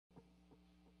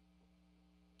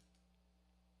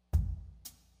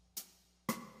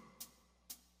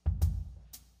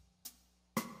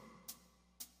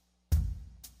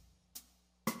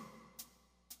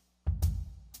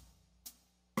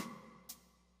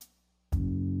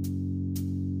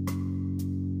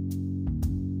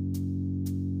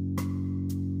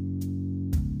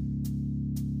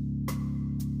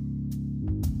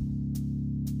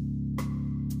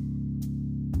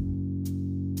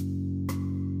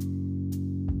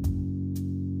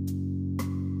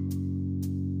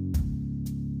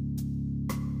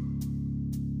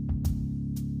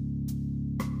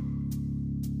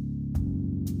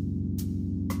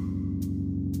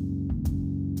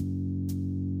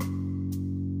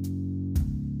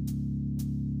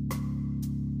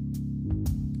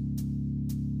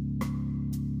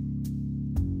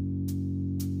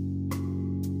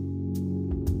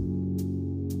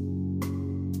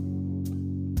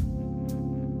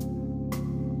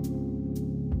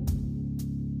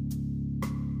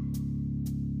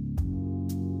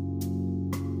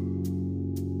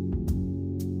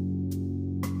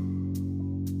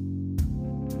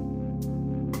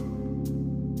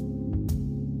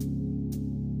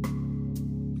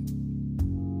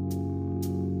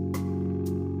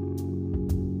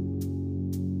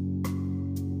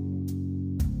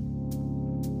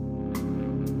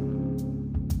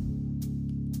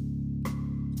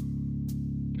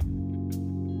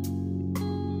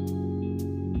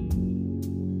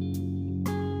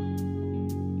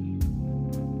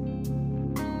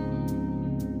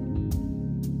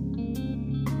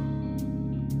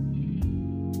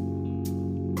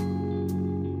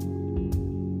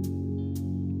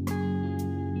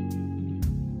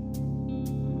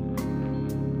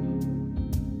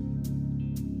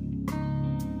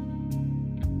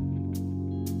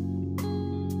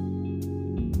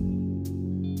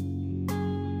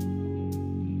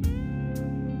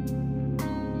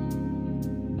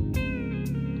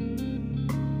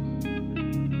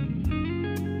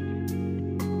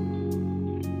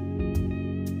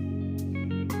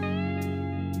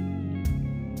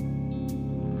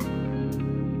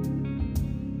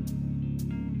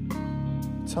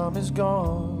Time is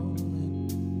gone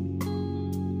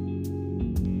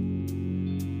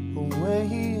away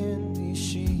in these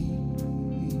sheets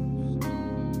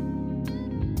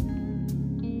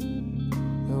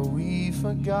that we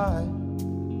forgot.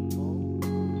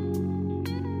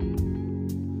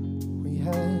 We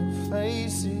had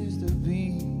places to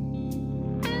be,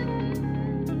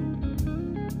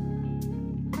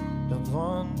 the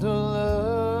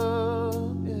wonderlove,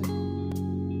 yeah.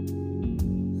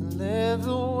 And let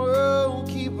the world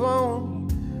keep on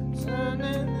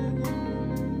turning,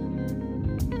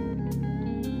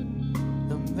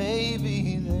 and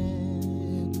maybe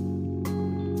then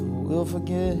we'll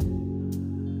forget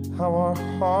how our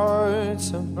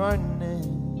hearts are burning.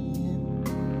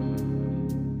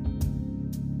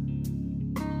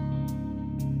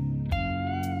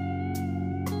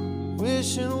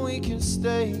 Wishing we can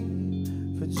stay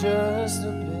for just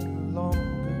a bit longer.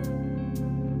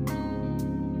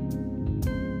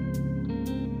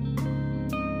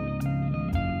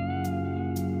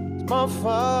 It's my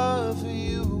fire for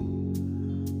you,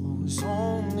 oh, it's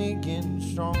only getting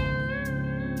stronger.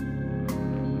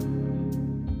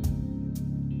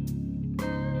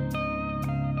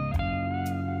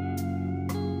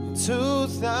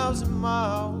 2,000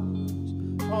 miles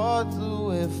far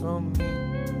away from me.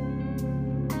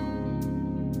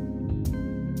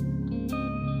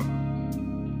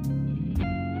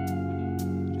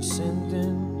 Just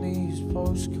sending these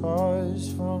postcards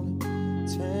from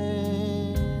Tennessee.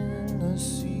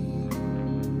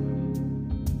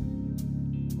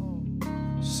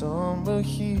 Summer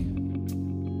heat,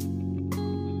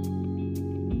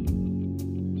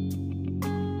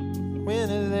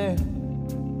 winter there.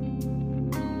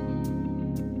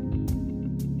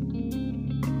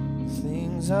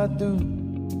 I do,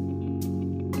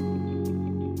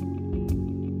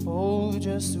 oh,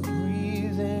 just to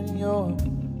breathe in your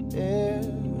air.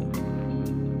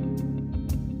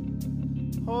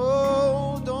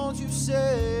 Oh, don't you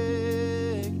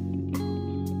say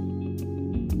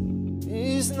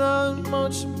it's not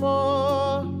much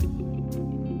more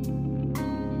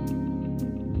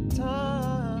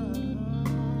time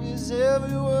is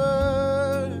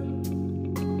everywhere.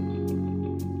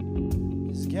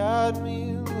 It's got me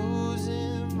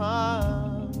my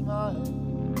mind.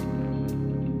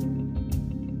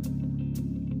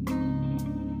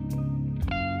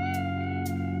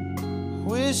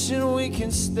 Wishing we can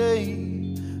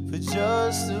stay for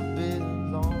just a bit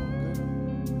longer.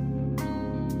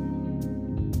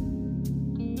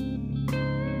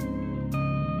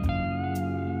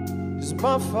 Cause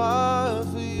my fire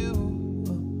for you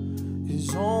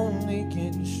is only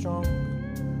getting stronger.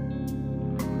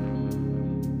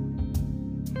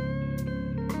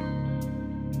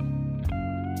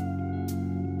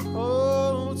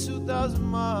 Oh, 2,000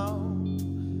 miles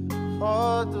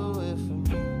far away from me.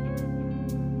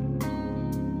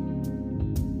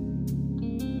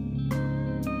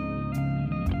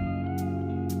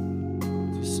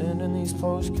 Just sending these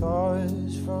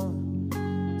postcards from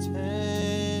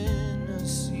Tennessee.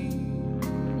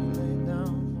 Lay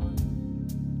down for you.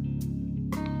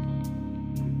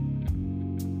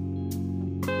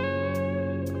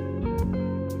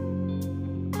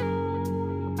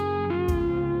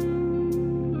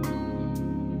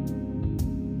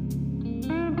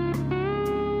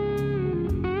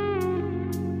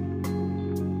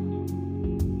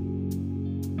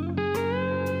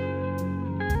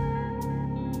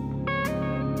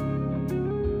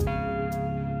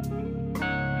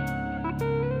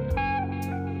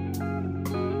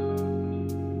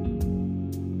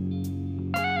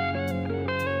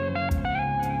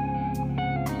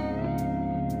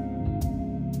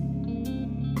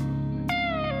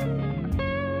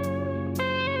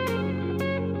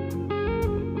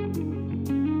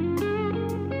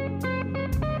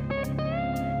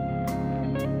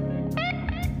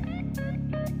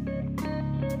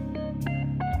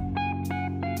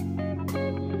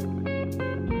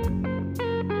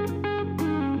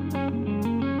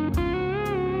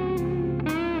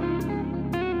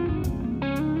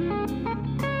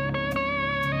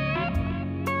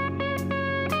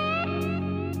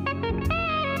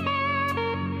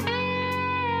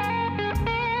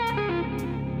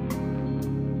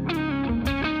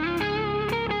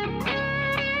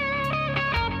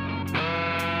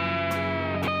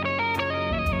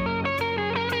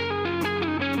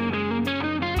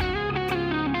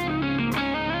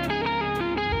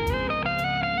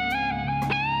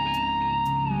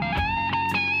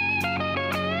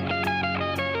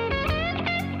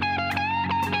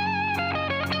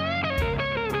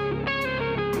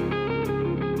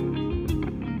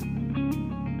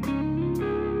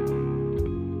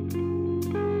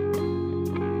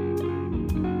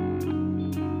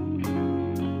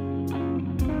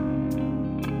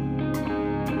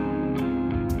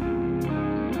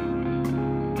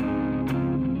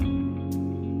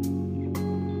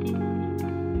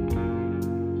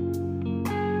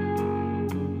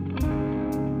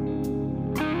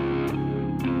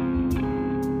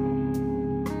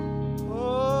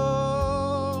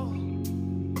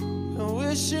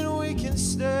 wishing we can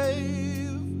stay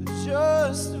for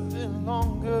just a bit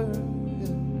longer.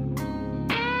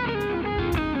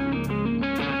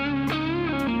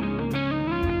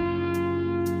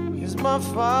 Is my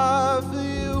fire for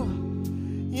you?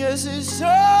 Yes, it's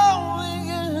only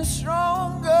getting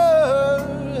stronger.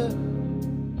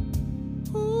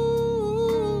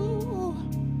 Ooh,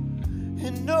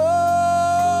 and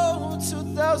no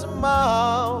 2,000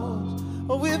 miles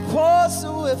will pass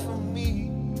away from me.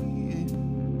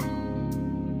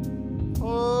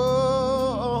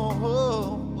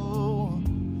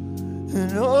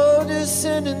 And oh, just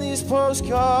sending these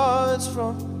postcards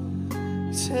from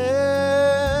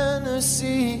Tennessee.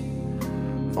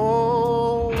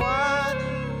 Oh, why do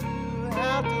you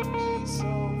have to be so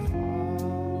far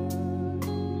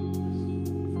from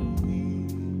me?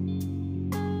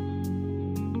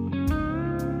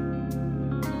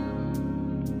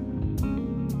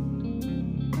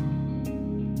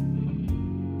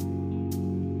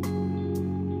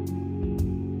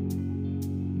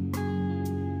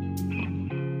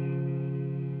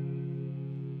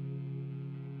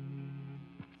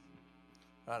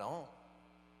 Right on. All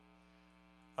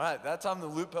right, that time the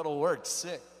loop pedal worked.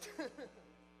 Sick.